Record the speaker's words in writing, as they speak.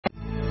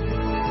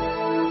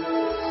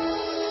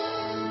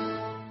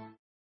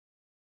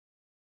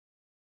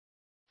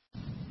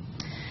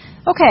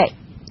Okay,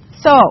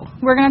 so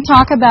we're going to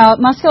talk about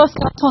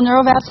musculoskeletal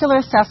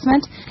neurovascular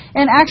assessment,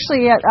 and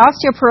actually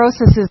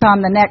osteoporosis is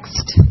in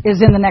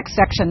the next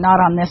section, not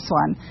on this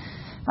one.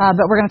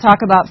 But we're going to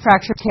talk about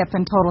fractured hip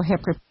and total hip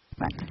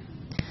replacement.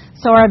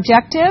 So our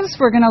objectives,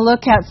 we're going to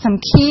look at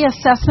some key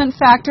assessment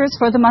factors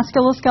for the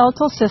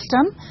musculoskeletal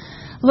system,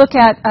 look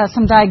at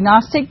some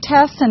diagnostic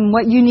tests and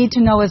what you need to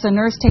know as a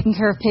nurse taking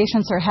care of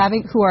patients who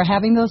are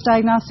having those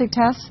diagnostic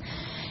tests,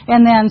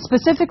 and then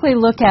specifically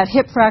look at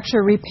hip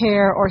fracture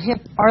repair or hip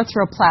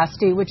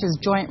arthroplasty, which is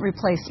joint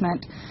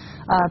replacement,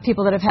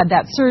 people that have had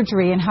that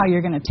surgery and how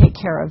you're going to take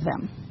care of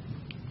them.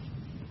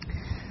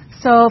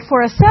 So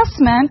for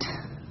assessment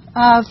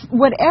of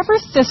whatever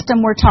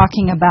system we're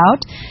talking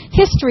about,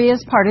 history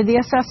is part of the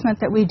assessment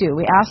that we do.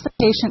 We ask the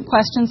patient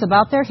questions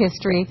about their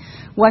history,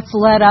 what's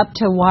led up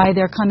to why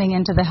they're coming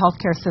into the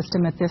healthcare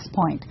system at this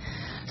point.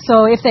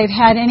 So if they've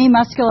had any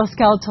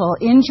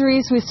musculoskeletal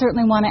injuries, we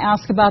certainly want to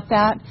ask about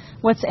that.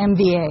 What's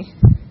MVA?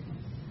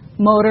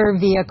 Motor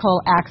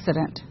vehicle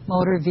accident.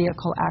 Motor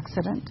vehicle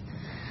accident.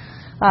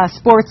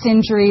 Sports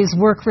injuries,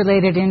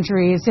 work-related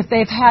injuries. If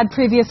they've had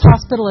previous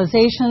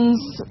hospitalizations,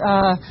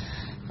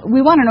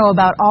 we want to know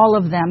about all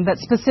of them, but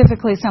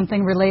specifically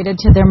something related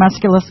to their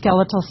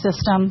musculoskeletal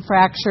system,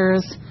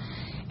 fractures.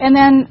 And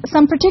then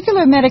some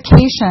particular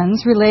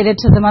medications related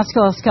to the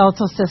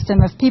musculoskeletal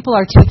system. If people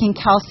are taking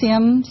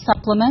calcium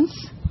supplements,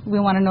 we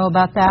want to know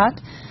about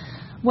that.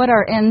 What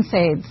are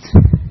NSAIDs?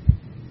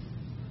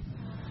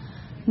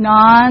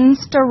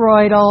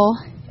 Non-steroidal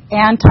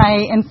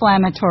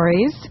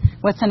anti-inflammatories.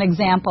 What's an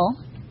example?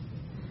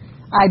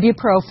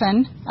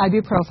 Ibuprofen,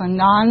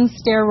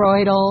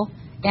 non-steroidal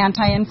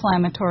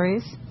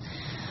anti-inflammatories.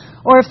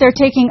 Or if they're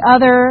taking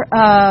other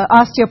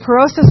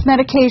osteoporosis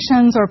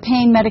medications or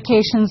pain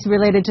medications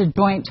related to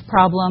joint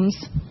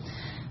problems.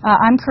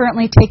 I'm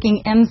currently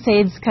taking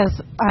NSAIDs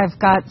because I've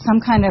got some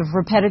kind of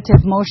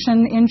repetitive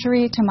motion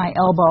injury to my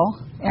elbow,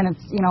 and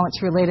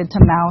it's related to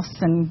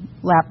mouse and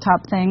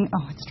laptop thing.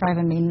 Oh, it's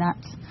driving me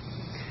nuts.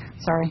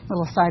 Sorry,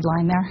 little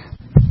sideline there.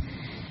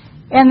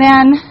 And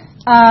then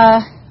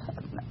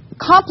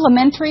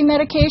complementary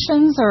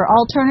medications or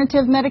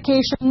alternative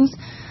medications.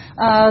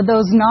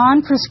 Those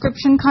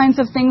non-prescription kinds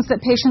of things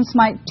that patients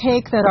might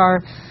take that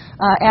are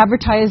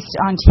advertised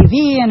on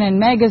TV and in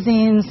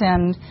magazines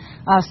and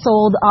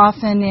sold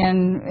often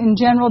in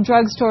general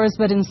drugstores,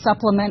 but in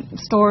supplement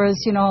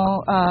stores,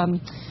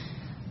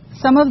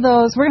 some of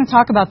those, we're going to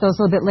talk about those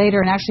a little bit later,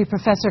 and actually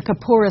Professor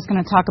Kapoor is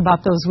going to talk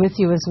about those with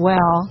you as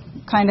well,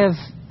 kind of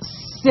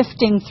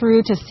sifting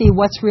through to see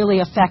what's really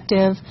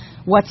effective,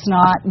 what's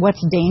not, what's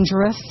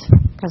dangerous,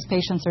 because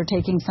patients are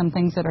taking some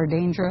things that are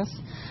dangerous,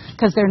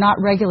 because they're not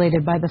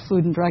regulated by the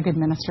Food and Drug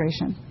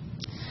Administration.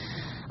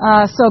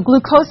 So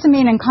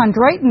glucosamine and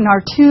chondroitin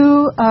are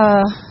two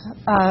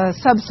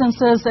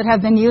substances that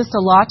have been used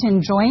a lot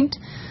in joint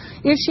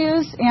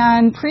issues,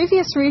 and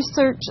previous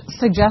research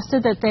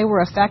suggested that they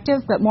were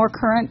effective, but more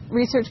current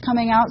research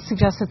coming out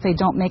suggests that they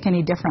don't make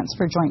any difference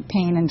for joint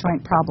pain and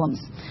joint problems,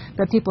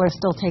 but people are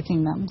still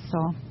taking them.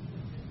 So,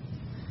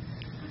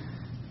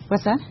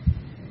 what's that?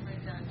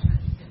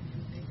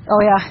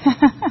 Oh, yeah.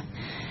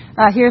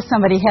 Here's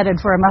somebody headed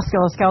for a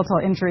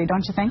musculoskeletal injury,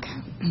 don't you think?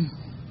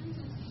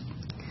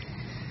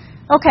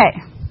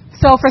 Okay,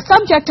 so for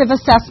subjective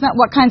assessment,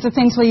 what kinds of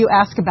things will you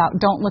ask about?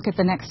 Don't look at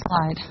the next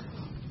slide.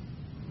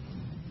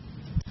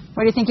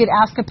 What do you think you'd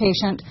ask a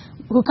patient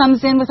who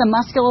comes in with a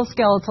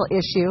musculoskeletal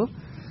issue?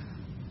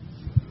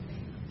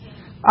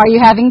 Are you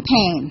having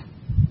pain?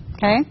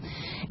 Okay,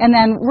 and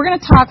then we're going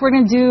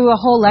to do a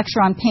whole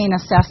lecture on pain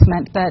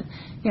assessment, but,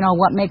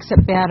 what makes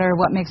it better,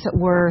 what makes it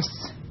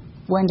worse,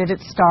 when did it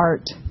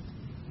start?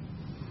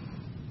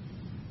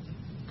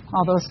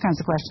 All those kinds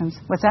of questions.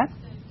 What's that?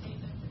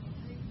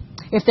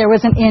 If there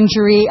was an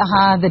injury,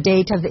 the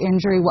date of the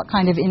injury, what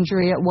kind of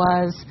injury it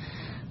was.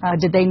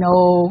 Did they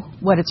know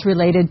what it's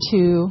related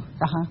to?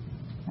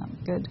 Yeah,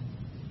 good.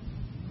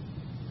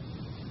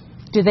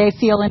 Do they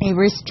feel any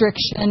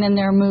restriction in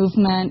their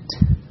movement?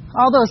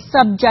 All those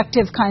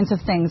subjective kinds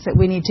of things that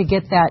we need to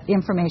get that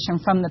information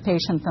from the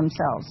patient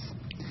themselves.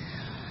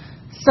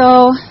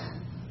 So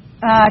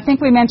I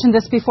think we mentioned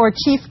this before,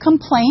 chief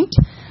complaint.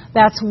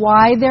 That's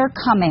why they're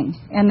coming,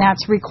 and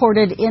that's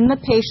recorded in the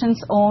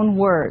patient's own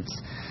words.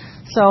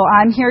 So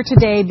I'm here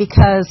today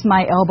because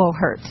my elbow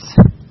hurts.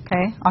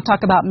 Okay, I'll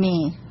talk about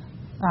me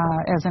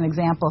as an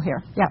example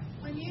here. Yeah.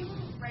 When you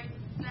write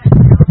that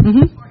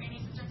down or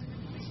any subjective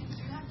information, do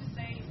you have to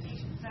say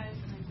patient says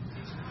and then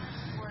quotation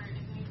marks, or is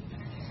anything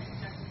underneath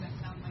subjective that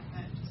sounds like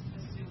that? Just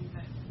assume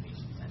that the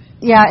patient said it.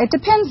 Yeah, it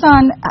depends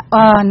on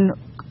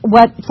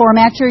what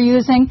format you're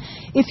using.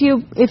 If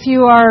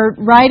you are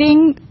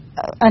writing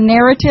a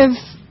narrative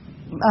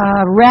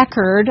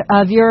record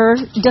of your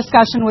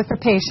discussion with the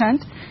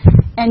patient,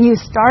 and you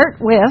start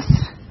with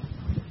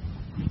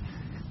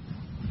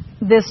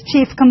this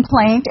chief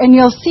complaint, and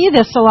you'll see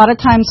this a lot of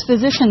times,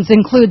 physicians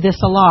include this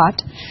a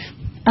lot.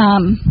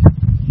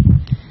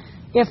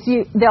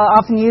 They'll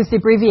often use the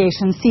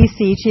abbreviation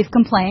CC, chief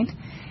complaint,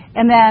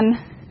 and then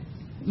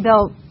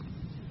they'll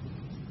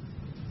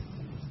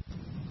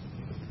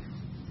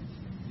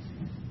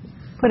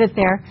put it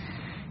there.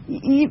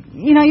 You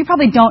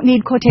probably don't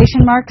need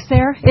quotation marks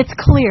there. It's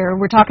clear.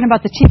 We're talking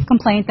about the chief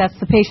complaint. That's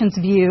the patient's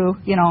view,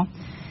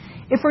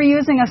 If we're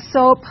using a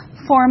SOAP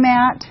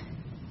format,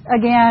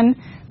 again,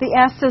 the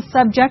S is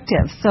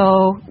subjective,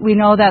 so we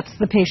know that's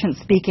the patient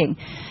speaking.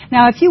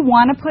 Now, if you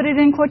want to put it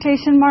in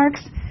quotation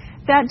marks,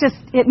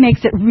 it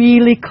makes it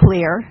really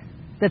clear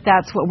that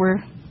that's what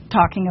we're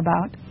talking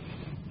about.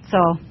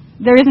 So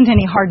there isn't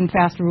any hard and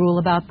fast rule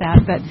about that,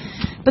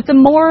 but the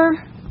more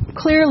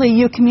clearly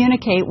you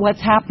communicate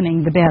what's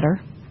happening, the better.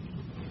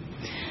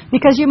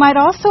 Because you might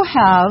also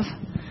have,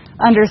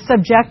 under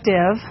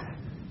subjective,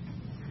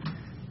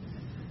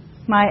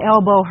 my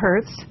elbow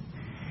hurts.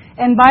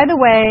 And by the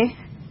way,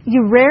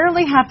 you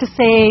rarely have to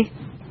say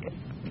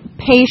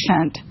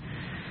patient,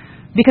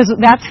 because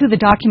that's who the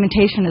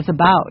documentation is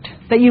about.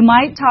 But you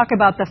might talk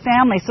about the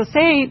family. So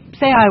say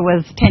I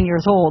was 10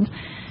 years old,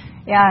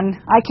 and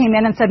I came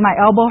in and said my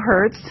elbow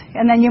hurts,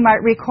 and then you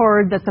might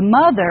record that the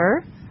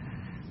mother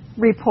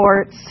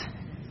reports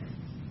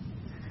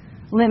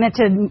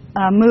limited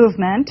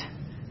movement.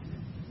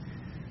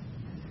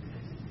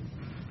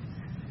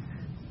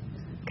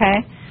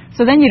 Okay?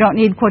 So then you don't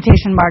need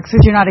quotation marks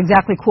because you're not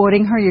exactly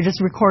quoting her, you're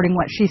just recording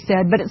what she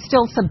said, but it's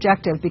still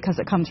subjective because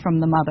it comes from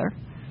the mother.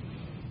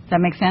 Does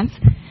that make sense?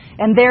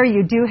 And there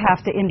you do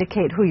have to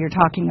indicate who you're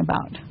talking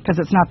about because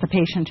it's not the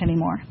patient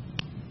anymore.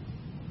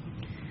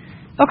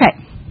 Okay.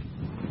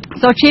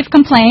 So chief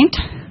complaint,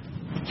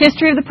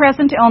 history of the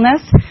present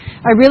illness.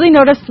 I really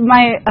noticed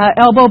my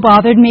elbow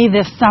bothered me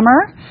this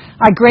summer.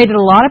 I graded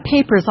a lot of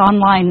papers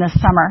online this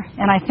summer,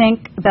 and I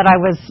think that I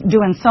was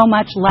doing so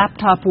much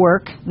laptop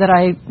work that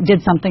I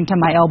did something to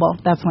my elbow.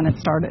 That's when it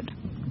started.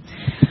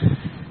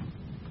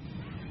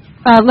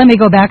 Let me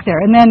go back there.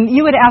 And then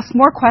you would ask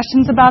more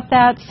questions about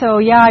that. So,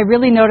 yeah, I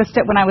really noticed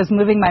it when I was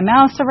moving my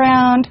mouse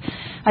around.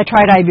 I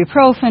tried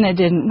ibuprofen. It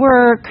didn't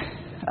work.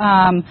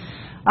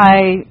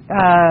 I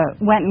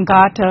went and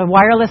got a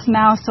wireless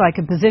mouse so I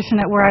could position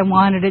it where I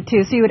wanted it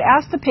to. So you would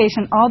ask the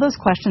patient all those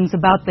questions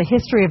about the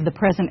history of the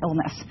present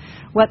illness.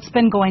 What's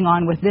been going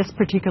on with this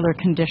particular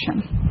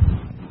condition?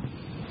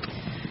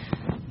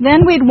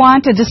 Then we'd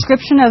want a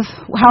description of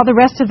how the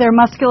rest of their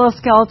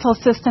musculoskeletal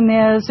system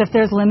is, if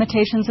there's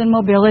limitations in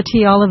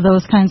mobility, all of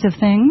those kinds of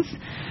things,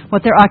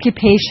 what their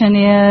occupation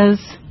is,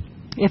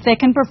 if they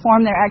can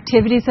perform their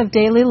activities of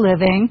daily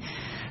living.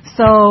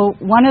 So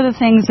one of the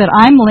things that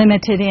I'm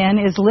limited in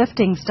is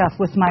lifting stuff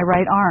with my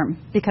right arm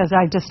because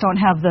I just don't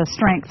have the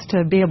strength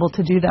to be able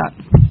to do that.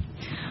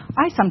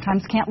 I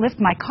sometimes can't lift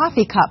my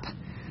coffee cup.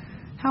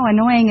 How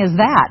annoying is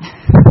that?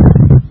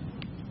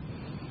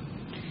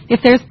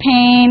 If there's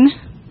pain,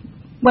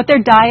 what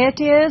their diet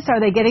is, are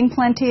they getting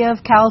plenty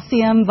of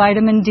calcium,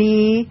 vitamin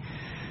D,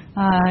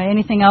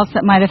 anything else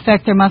that might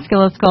affect their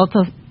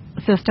musculoskeletal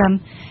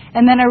system?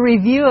 And then a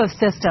review of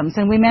systems.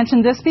 And we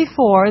mentioned this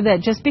before,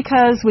 that just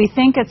because we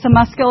think it's a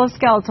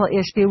musculoskeletal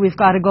issue, we've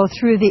got to go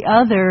through the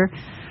other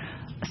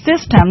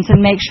systems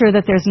and make sure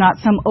that there's not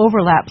some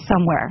overlap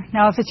somewhere.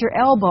 Now, if it's your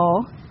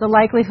elbow, the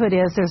likelihood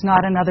is there's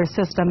not another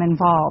system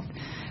involved.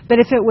 But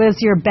if it was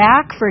your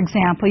back, for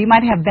example, you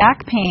might have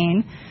back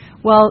pain.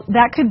 Well,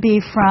 that could be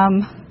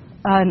from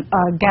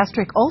a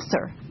gastric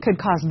ulcer, could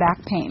cause back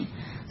pain.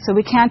 So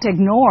we can't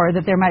ignore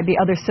that there might be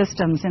other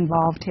systems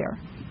involved here.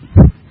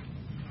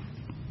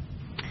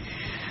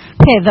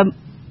 Okay, the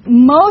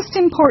most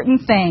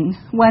important thing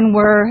when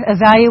we're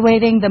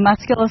evaluating the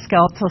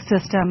musculoskeletal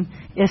system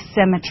is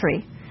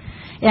symmetry.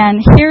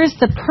 And here's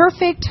the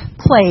perfect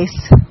place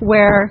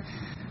where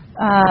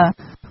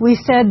we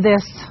said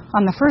this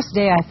on the first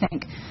day, I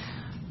think.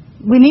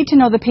 We need to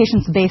know the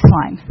patient's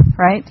baseline,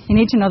 right? You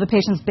need to know the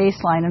patient's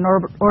baseline in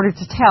order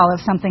to tell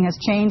if something has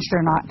changed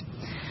or not.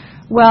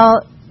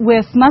 Well,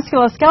 with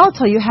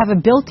musculoskeletal, you have a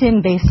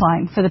built-in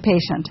baseline for the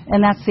patient,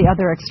 and that's the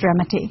other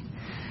extremity.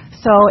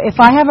 So if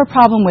I have a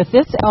problem with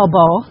this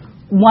elbow,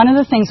 one of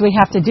the things we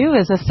have to do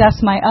is assess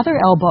my other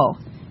elbow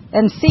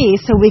and see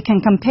so we can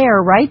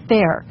compare right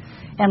there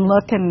and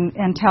look and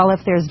tell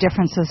if there's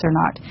differences or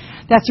not.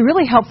 That's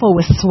really helpful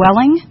with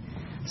swelling.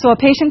 So a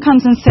patient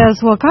comes and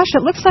says, well, gosh,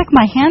 it looks like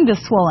my hand is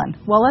swollen.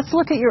 Well, let's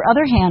look at your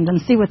other hand and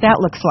see what that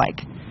looks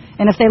like.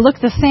 And if they look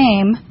the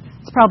same,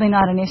 it's probably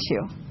not an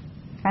issue.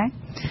 Okay?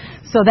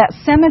 So that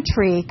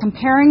symmetry,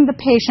 comparing the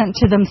patient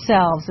to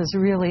themselves, is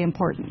really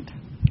important.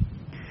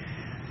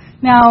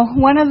 Now,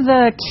 one of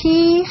the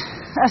key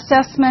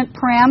assessment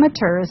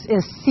parameters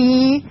is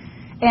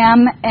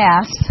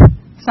CMS.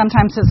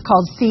 Sometimes it's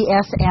called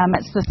CSM.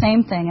 It's the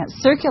same thing. It's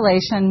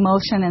circulation,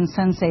 motion, and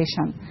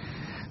sensation.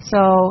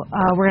 So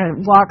we're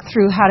going to walk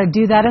through how to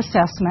do that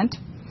assessment.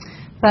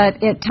 But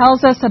it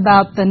tells us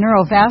about the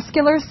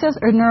neuromuscular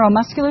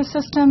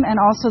system and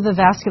also the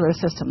vascular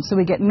system. So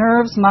we get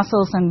nerves,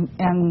 muscles,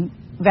 and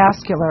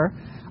vascular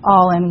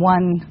all in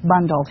one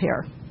bundle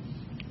here.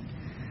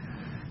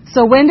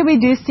 So when do we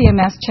do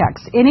CMS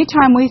checks?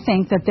 Anytime we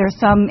think that there's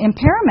some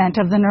impairment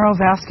of the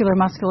neurovascular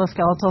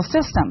musculoskeletal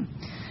system.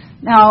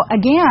 Now,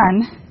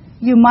 again,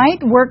 you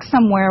might work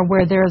somewhere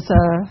where there's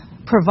a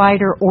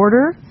provider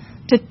order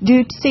to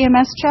do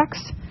CMS checks,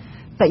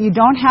 but you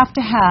don't have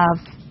to have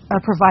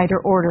a provider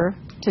order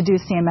to do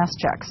CMS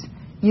checks.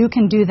 You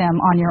can do them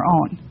on your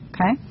own,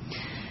 okay?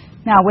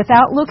 Now,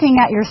 without looking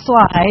at your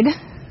slide,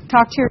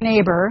 talk to your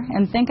neighbor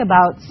and think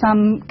about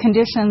some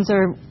conditions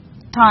or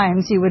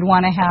times you would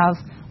want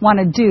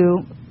to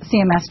do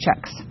CMS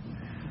checks,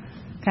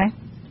 okay?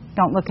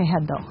 Don't look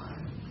ahead, though.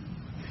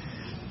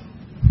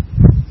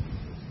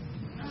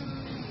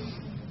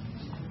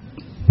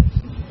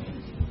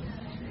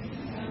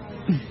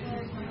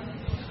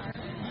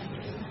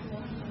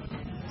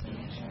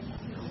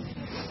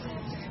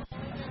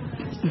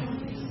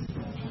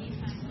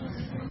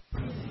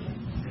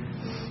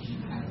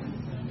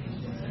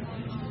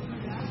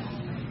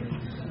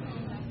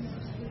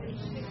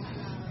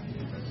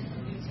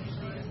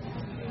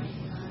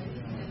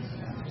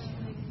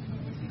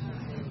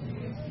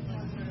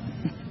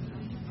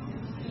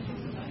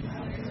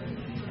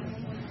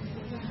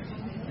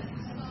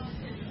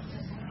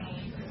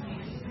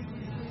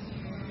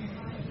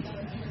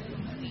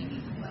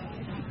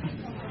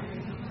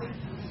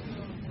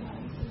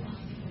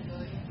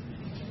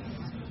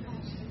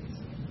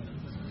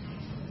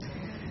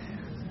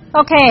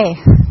 Okay,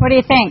 what do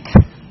you think?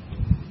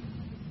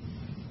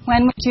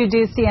 When would you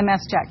do CMS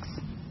checks?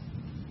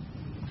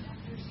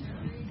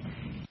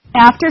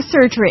 After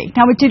surgery.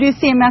 Now, would you do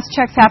CMS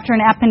checks after an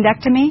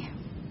appendectomy?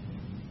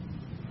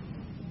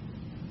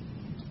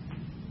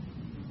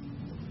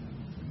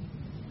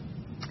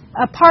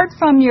 Apart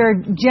from your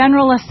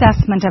general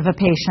assessment of a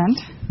patient,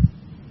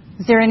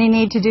 is there any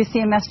need to do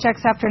CMS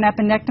checks after an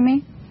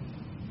appendectomy?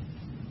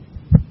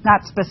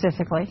 Not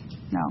specifically,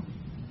 no.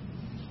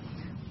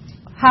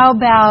 How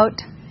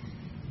about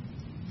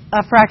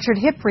a fractured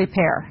hip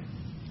repair?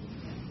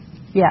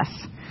 Yes.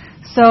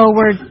 So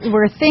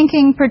we're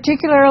thinking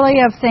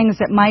particularly of things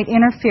that might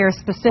interfere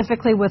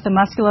specifically with the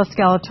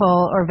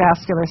musculoskeletal or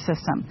vascular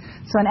system.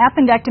 So an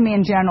appendectomy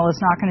in general is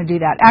not going to do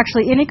that.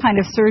 Actually, any kind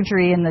of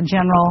surgery in the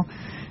general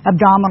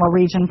abdominal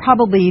region,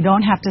 probably you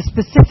don't have to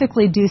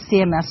specifically do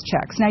CMS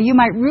checks. Now, you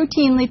might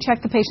routinely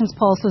check the patient's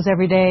pulses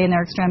every day in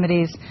their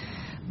extremities,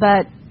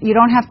 but you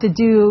don't have to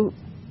do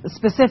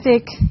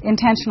specific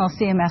intentional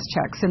CMS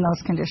checks in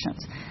those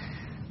conditions.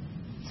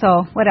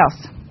 So, what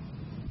else?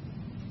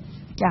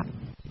 Yeah.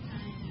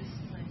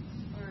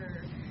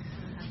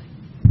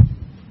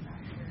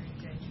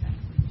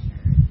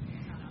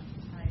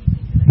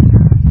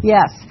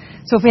 Yes.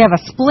 So if we have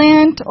a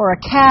splint or a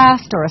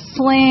cast or a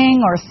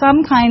sling or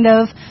some kind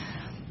of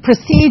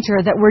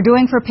procedure that we're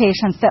doing for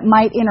patients that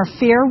might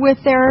interfere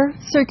with their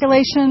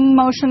circulation,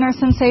 motion, or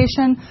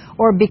sensation,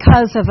 or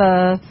because of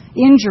a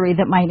injury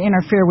that might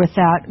interfere with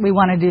that, we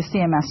want to do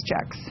CMS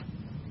checks.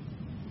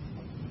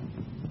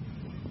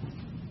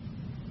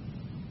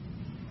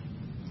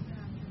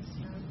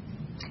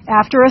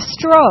 After a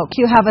stroke,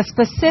 you have a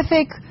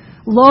specific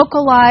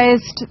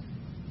localized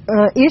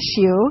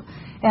issue,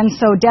 and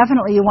so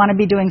definitely you want to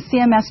be doing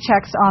CMS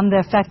checks on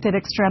the affected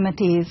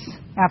extremities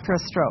after a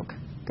stroke.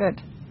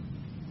 Good.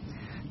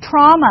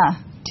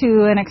 Trauma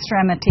to an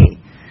extremity.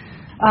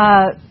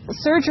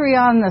 Surgery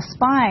on the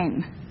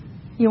spine,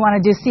 you want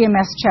to do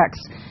CMS checks.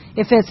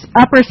 If it's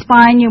upper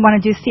spine, you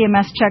want to do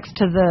CMS checks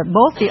to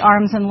both the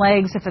arms and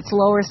legs. If it's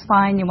lower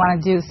spine, you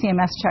want to do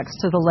CMS checks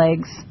to the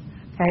legs.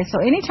 Okay, so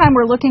anytime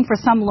we're looking for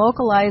some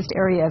localized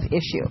area of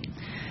issue.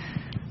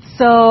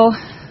 So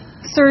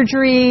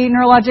surgery,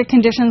 neurologic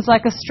conditions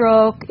like a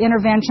stroke,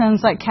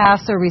 interventions like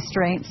casts or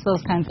restraints,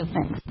 those kinds of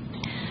things.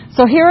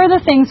 So here are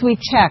the things we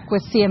check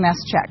with CMS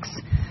checks.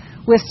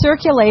 With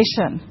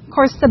circulation, of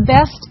course, the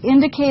best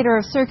indicator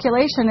of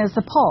circulation is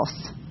the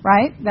pulse,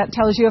 right? That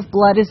tells you if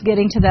blood is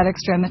getting to that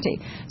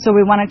extremity. So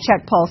we want to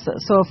check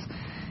pulses. So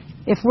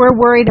if we're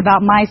worried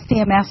about my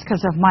CMS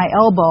because of my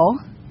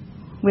elbow,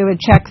 we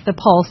would check the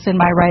pulse in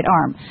my right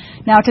arm.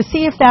 Now, to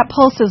see if that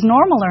pulse is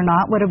normal or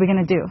not, what are we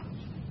going to do?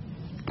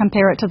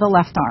 Compare it to the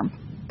left arm,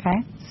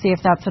 okay? See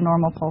if that's a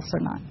normal pulse or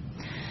not.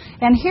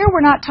 And here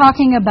we're not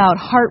talking about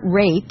heart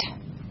rate.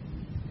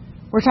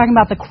 We're talking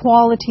about the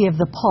quality of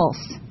the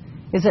pulse.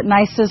 Is it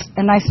nice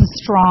and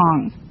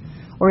strong?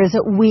 Or is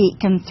it weak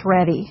and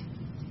thready?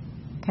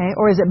 Okay?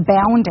 Or is it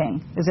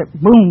bounding? Is it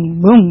boom,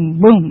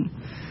 boom, boom?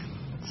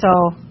 So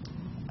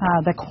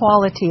the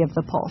quality of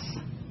the pulse.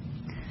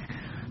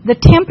 The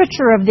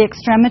temperature of the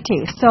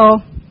extremity.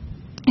 So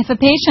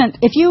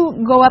if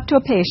you go up to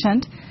a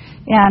patient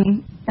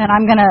and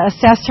I'm going to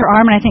assess her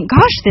arm and I think,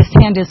 gosh, this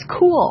hand is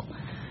cool.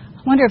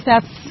 I wonder if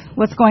that's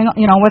what's going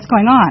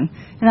on.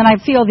 And then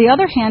I feel the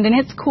other hand and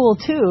it's cool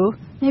too.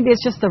 Maybe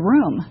it's just the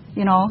room,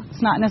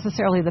 it's not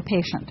necessarily the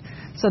patient.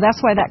 So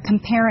that's why that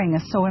comparing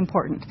is so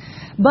important.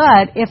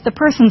 But if the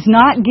person's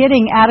not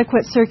getting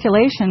adequate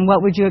circulation,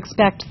 what would you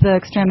expect the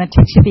extremity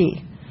to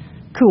be?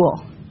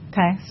 Cool.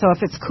 Okay, so if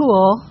it's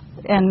cool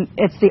and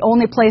it's the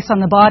only place on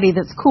the body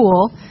that's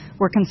cool,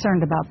 we're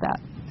concerned about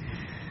that.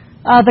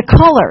 The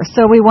color,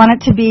 so we want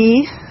it to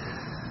be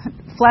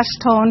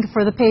flesh-toned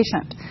for the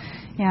patient.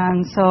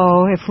 And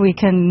so if we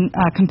can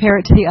compare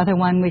it to the other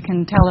one, we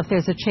can tell if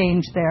there's a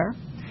change there.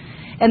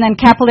 And then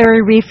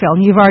capillary refill.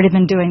 And you've already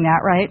been doing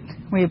that, right?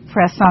 We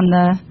press on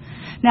the...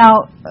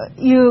 Now,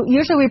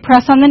 usually we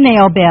press on the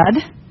nail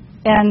bed,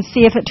 and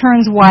see if it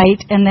turns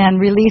white, and then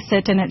release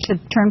it, and it should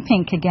turn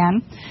pink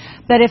again.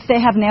 But if they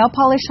have nail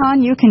polish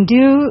on, you can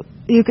do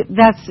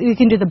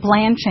the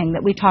blanching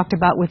that we talked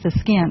about with the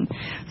skin.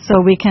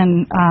 So we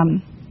can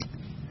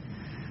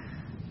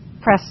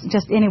press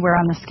just anywhere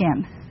on the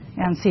skin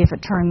and see if it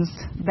turns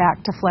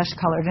back to flesh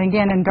colored. And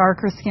again, in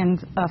darker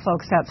skinned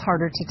folks, that's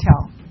harder to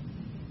tell.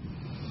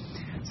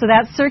 So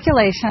that's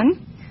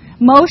circulation.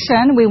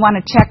 Motion, we want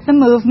to check the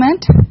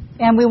movement,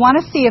 and we want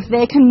to see if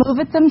they can move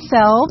it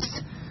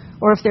themselves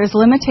or if there's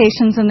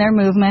limitations in their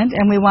movement,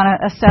 and we want to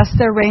assess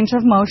their range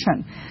of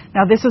motion.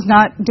 Now, this is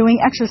not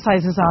doing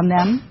exercises on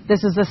them.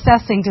 This is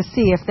assessing to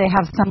see if they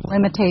have some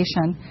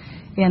limitation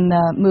in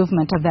the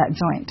movement of that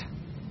joint.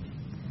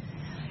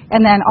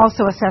 And then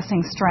also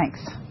assessing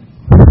strength.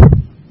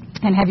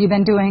 And have you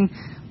been doing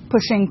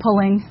pushing,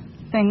 pulling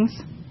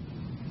things?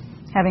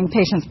 Having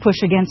patients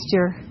push against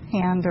your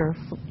hand or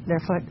their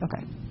foot?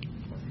 Okay.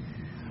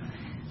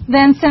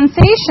 Then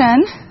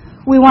sensation,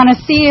 we want to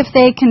see if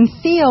they can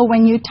feel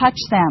when you touch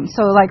them.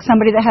 So like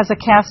somebody that has a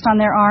cast on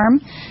their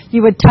arm,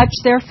 you would touch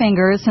their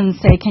fingers and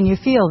say, can you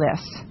feel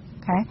this?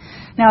 Okay.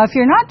 Now, if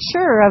you're not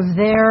sure of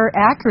their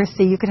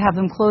accuracy, you could have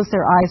them close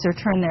their eyes or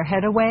turn their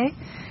head away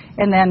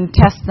and then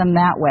test them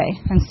that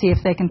way and see if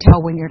they can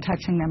tell when you're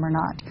touching them or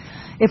not.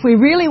 If we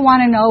really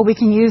want to know, we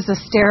can use a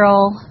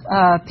sterile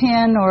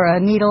pin or a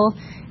needle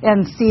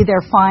and see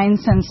their fine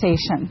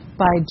sensation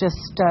by just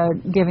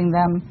giving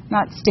them,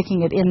 not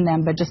sticking it in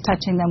them, but just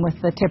touching them with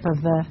the tip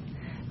of the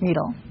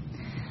needle.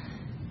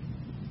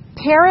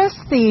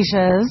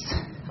 Paresthesias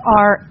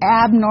are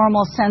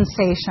abnormal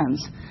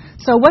sensations.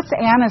 So what's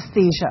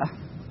anesthesia?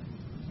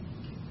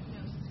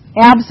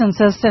 Absence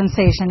of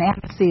sensation,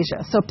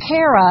 anesthesia. So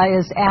para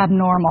is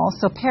abnormal.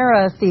 So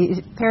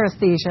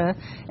paresthesia,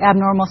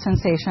 abnormal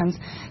sensations.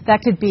 That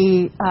could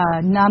be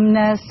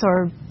numbness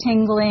or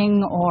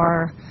tingling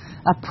or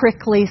a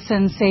prickly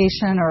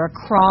sensation or a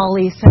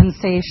crawly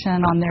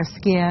sensation on their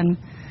skin,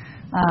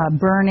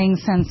 burning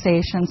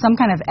sensation, some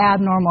kind of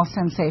abnormal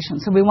sensation.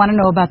 So we want to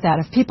know about that.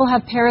 If people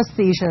have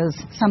paresthesias,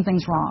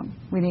 something's wrong.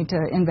 We need to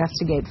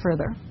investigate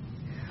further.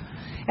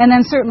 And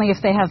then certainly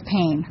if they have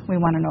pain, we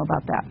want to know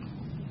about that.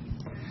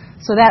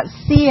 So that's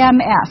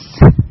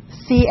CMS.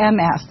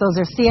 Those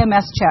are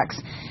CMS checks.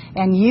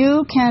 And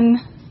you can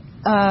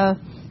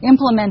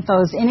implement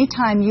those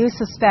anytime you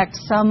suspect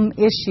some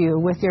issue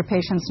with your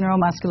patient's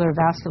neuromuscular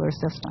vascular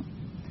system.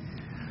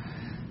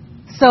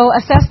 So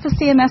assess the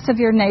CMS of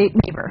your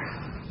neighbor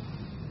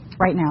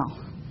right now.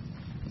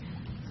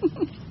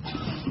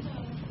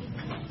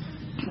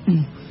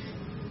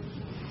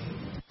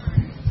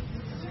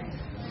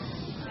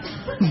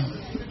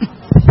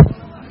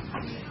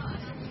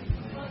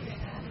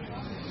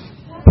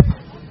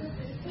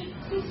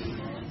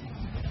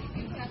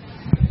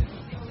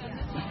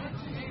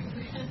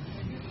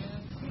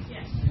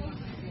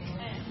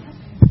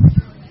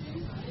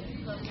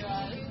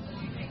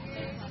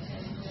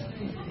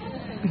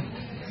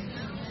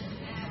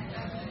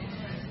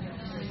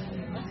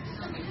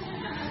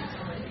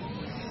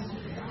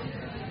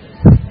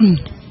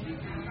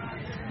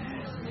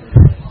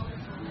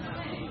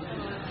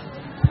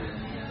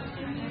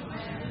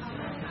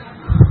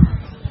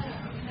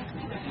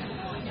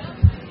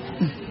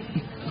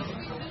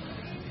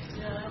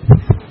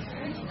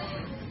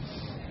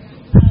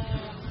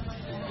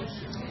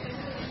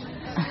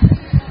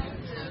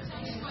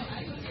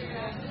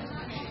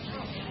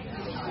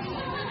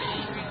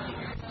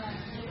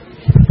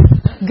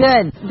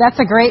 Good. That's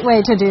a great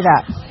way to do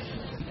that.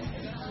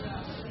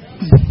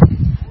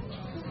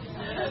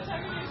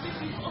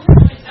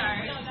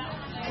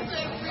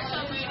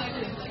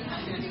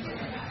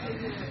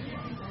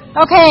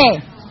 Okay.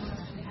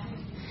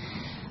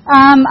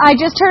 I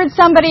just heard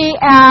somebody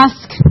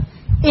ask,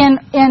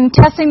 in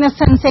testing the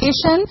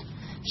sensation,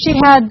 she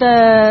had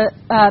the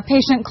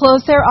patient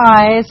close their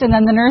eyes, and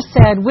then the nurse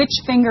said, which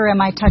finger am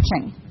I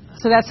touching?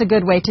 So that's a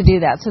good way to do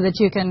that, so that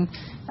you can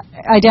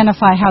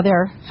identify how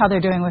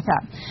they're doing with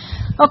that.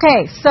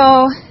 Okay,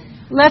 so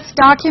let's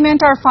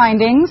document our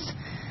findings.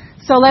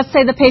 So let's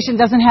say the patient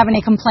doesn't have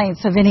any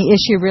complaints of any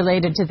issue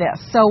related to this.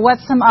 So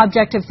what's some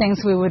objective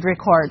things we would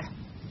record?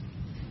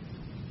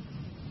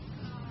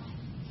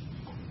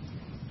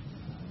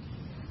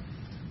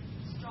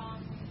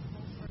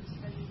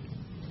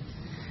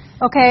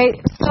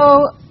 Okay,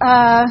 so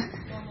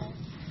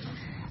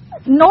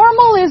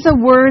normal is a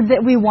word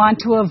that we want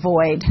to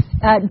avoid.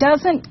 It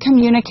doesn't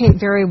communicate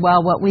very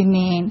well what we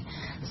mean.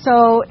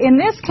 So in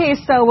this case,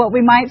 though, what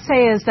we might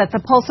say is that the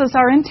pulses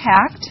are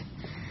intact,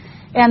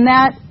 and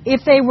that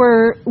if they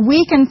were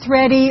weak and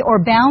thready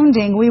or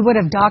bounding, we would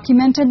have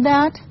documented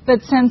that.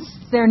 But since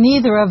they're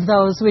neither of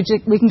those, we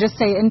can just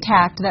say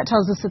intact. That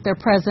tells us that they're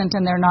present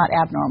and they're not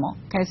abnormal.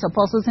 Okay, so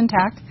pulse is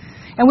intact.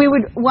 And we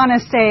would want to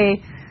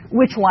say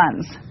which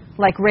ones,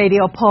 like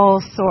radial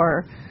pulse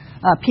or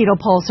pedal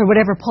pulse or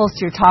whatever pulse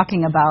you're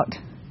talking about.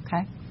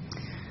 Okay.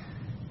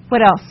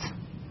 What else?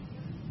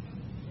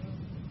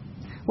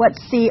 What's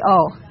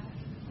CO?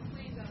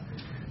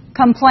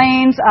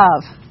 Complains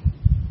of,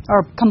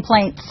 or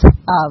complaints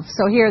of.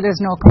 So here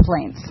there's no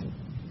complaints.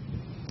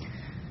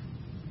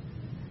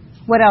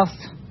 What else?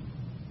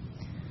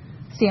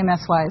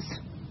 CMS-wise.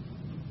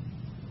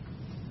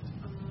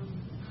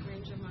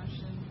 Range of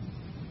motion.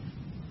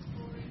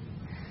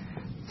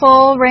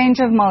 Full range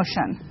of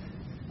motion.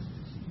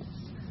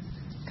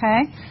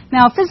 Okay?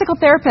 Now, physical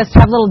therapists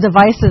have little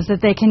devices that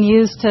they can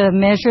use to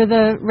measure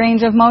the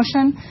range of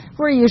motion.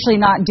 We're usually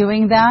not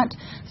doing that.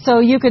 So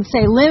you could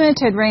say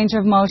limited range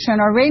of motion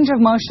or range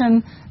of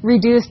motion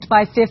reduced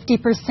by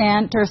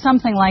 50% or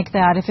something like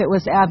that if it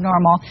was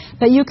abnormal.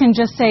 But you can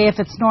just say if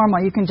it's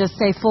normal, you can just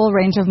say full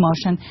range of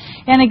motion.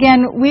 And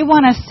again, we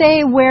want to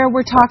say where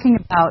we're talking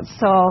about.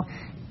 So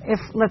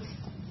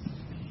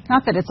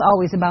not that it's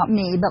always about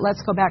me, but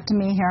let's go back to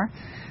me here.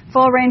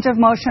 Full range of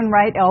motion,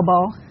 right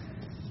elbow.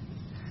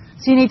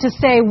 So you need to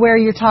say where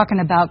you're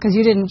talking about because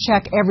you didn't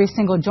check every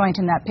single joint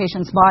in that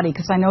patient's body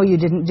because I know you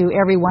didn't do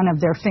every one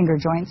of their finger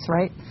joints,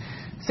 right?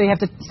 So you have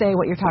to say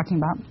what you're talking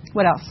about.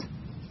 What else?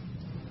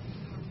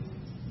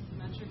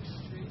 Metric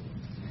strength.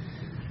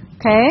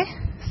 Okay.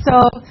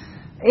 So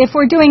if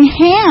we're doing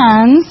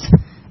hands,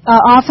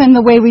 often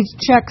the way we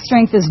check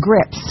strength is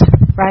grips,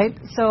 right?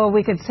 So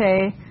we could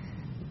say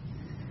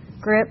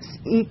grips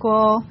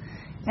equal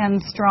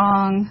and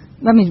strong.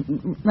 Let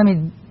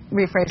me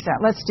rephrase that.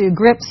 Let's do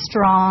grip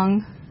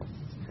strong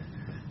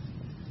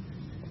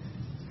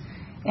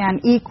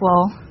and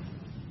equal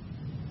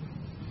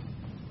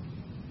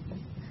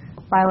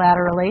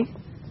bilaterally.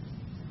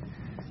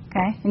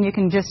 Okay, and you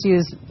can just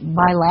use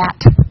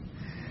bilat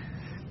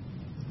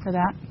for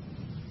that.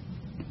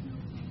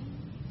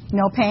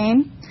 No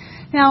pain.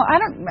 Now I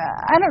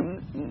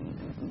don't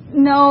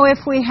know if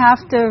we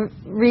have to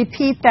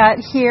repeat that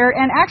here,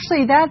 and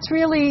actually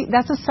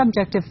that's a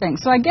subjective thing.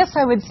 So I guess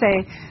I would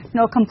say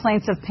no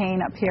complaints of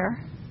pain up here.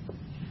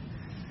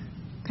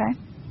 Okay?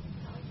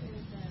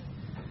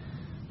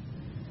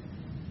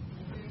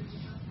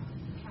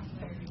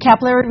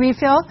 Capillary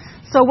refill.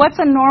 So what's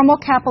a normal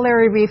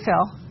capillary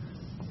refill?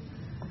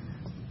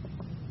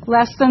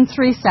 Less than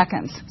 3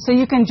 seconds. So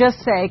you can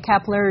just say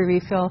capillary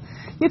refill.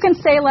 You can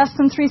say less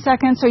than 3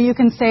 seconds, or you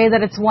can say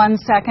that it's 1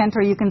 second,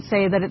 or you can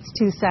say that it's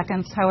 2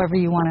 seconds, however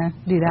you want to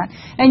do that.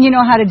 And you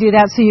know how to do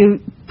that, so you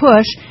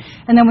push,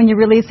 and then when you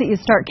release it, you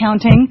start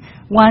counting.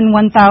 1,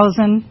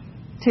 1,000,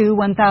 2,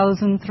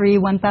 1,000, 3,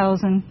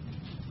 1,000.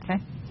 Okay.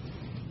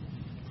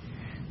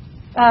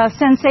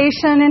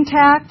 Sensation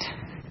intact.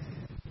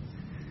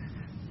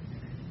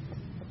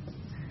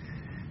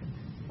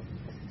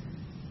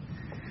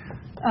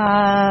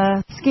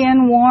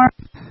 Skin warm.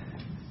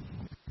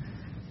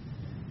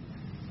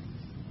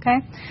 Okay.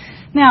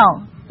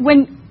 Now,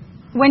 when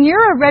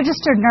you're a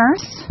registered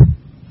nurse,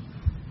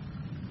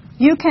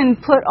 you can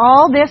put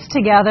all this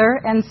together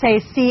and say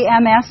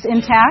CMS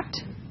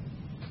intact.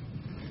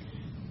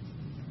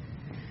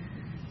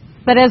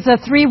 But as a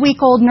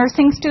 3-week-old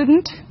nursing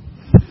student,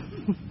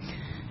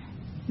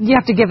 you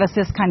have to give us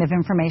this kind of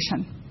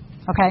information,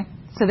 okay,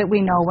 so that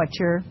we know what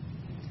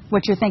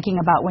you're thinking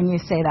about when you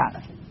say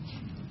that.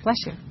 Bless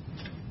you.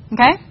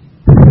 Okay?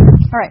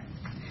 All right.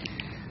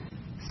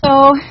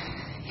 So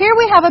here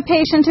we have a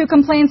patient who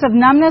complains of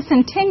numbness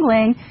and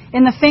tingling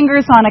in the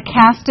fingers on a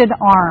casted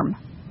arm.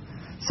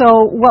 So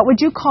what would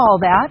you call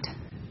that?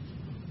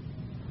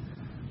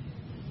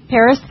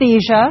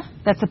 Paresthesia.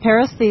 That's a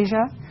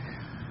paresthesia.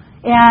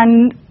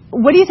 And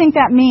what do you think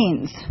that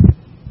means?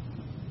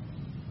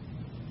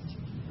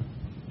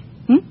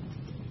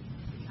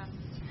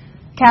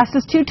 Cast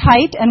is too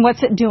tight, and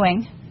what's it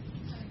doing?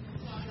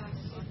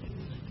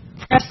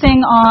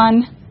 Pressing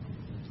on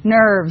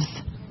nerves.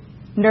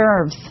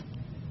 Nerves.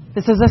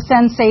 This is a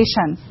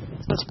sensation.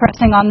 So it's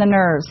pressing on the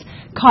nerves,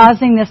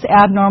 causing this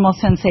abnormal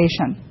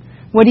sensation.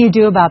 What do you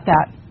do about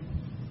that?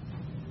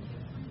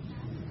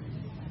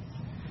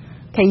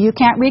 Okay, you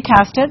can't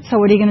recast it, so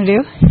what are you going to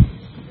do?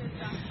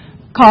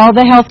 Call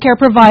the healthcare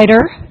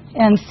provider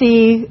and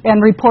see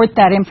and report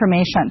that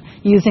information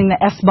using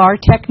the S-bar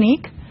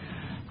technique.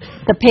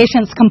 The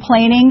patient's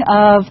complaining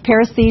of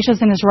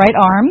paresthesias in his right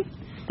arm.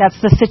 That's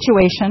the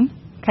situation.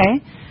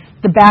 Okay.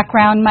 The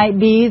background might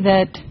be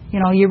that,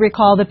 you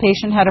recall the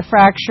patient had a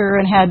fracture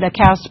and had a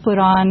cast put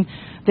on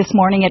this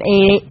morning at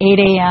 8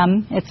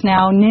 a.m. It's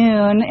now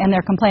noon, and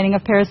they're complaining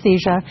of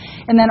paresthesia.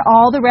 And then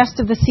all the rest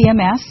of the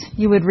CMS,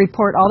 you would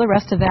report all the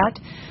rest of that.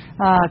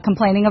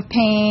 Complaining of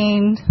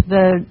pain,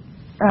 the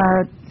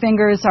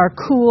fingers are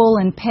cool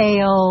and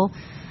pale,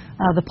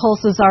 the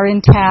pulses are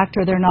intact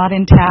or they're not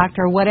intact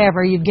or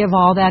whatever. You'd give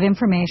all that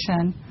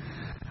information.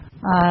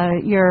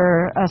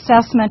 Your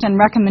assessment and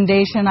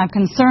recommendation, I'm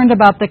concerned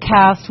about the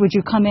cast. Would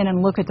you come in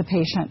and look at the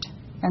patient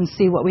and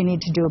see what we need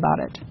to do about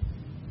it?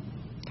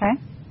 Okay?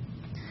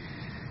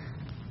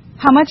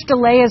 How much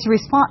delay is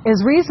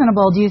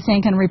reasonable, do you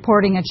think, in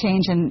reporting a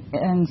change in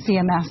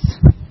CMS?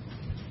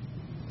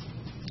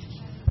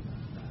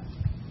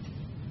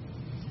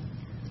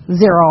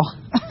 Zero.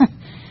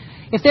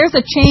 If there's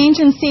a change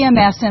in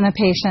CMS in a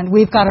patient,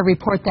 we've got to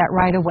report that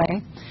right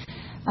away.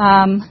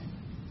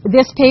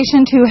 This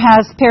patient who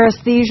has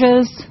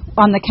paresthesias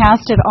on the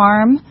casted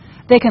arm,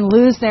 they can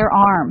lose their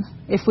arm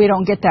if we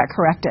don't get that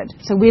corrected.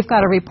 So we've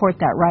got to report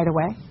that right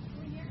away.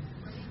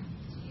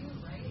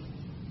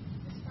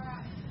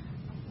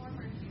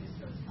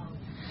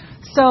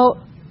 So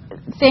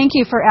thank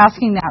you for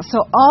asking that. So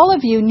all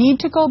of you need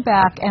to go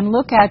back and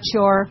look at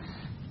your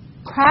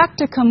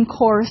practicum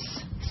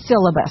course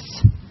syllabus,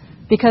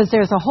 because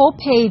there's a whole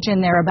page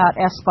in there about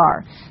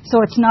SBAR.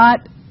 So it's not,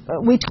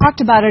 we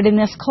talked about it in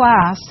this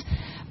class,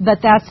 but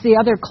that's the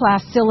other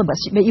class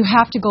syllabus. But you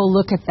have to go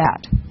look at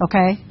that,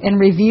 okay, and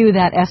review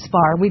that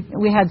SBAR.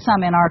 We had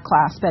some in our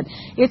class, but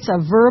it's a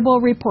verbal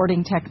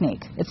reporting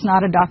technique. It's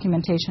not a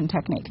documentation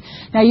technique.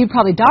 Now, you'd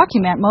probably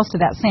document most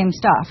of that same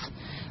stuff,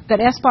 but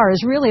SBAR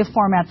is really a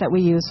format that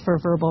we use for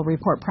verbal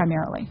report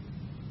primarily.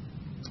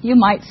 You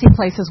might see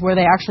places where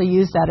they actually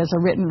use that as a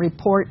written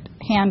report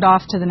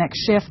handoff to the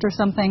next shift or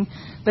something,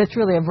 but it's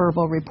really a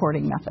verbal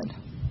reporting method.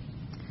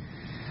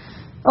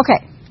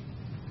 Okay.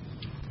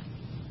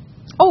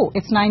 Oh,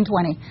 it's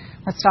 9:20.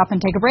 Let's stop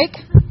and take a break.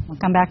 We'll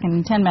come back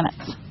in 10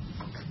 minutes.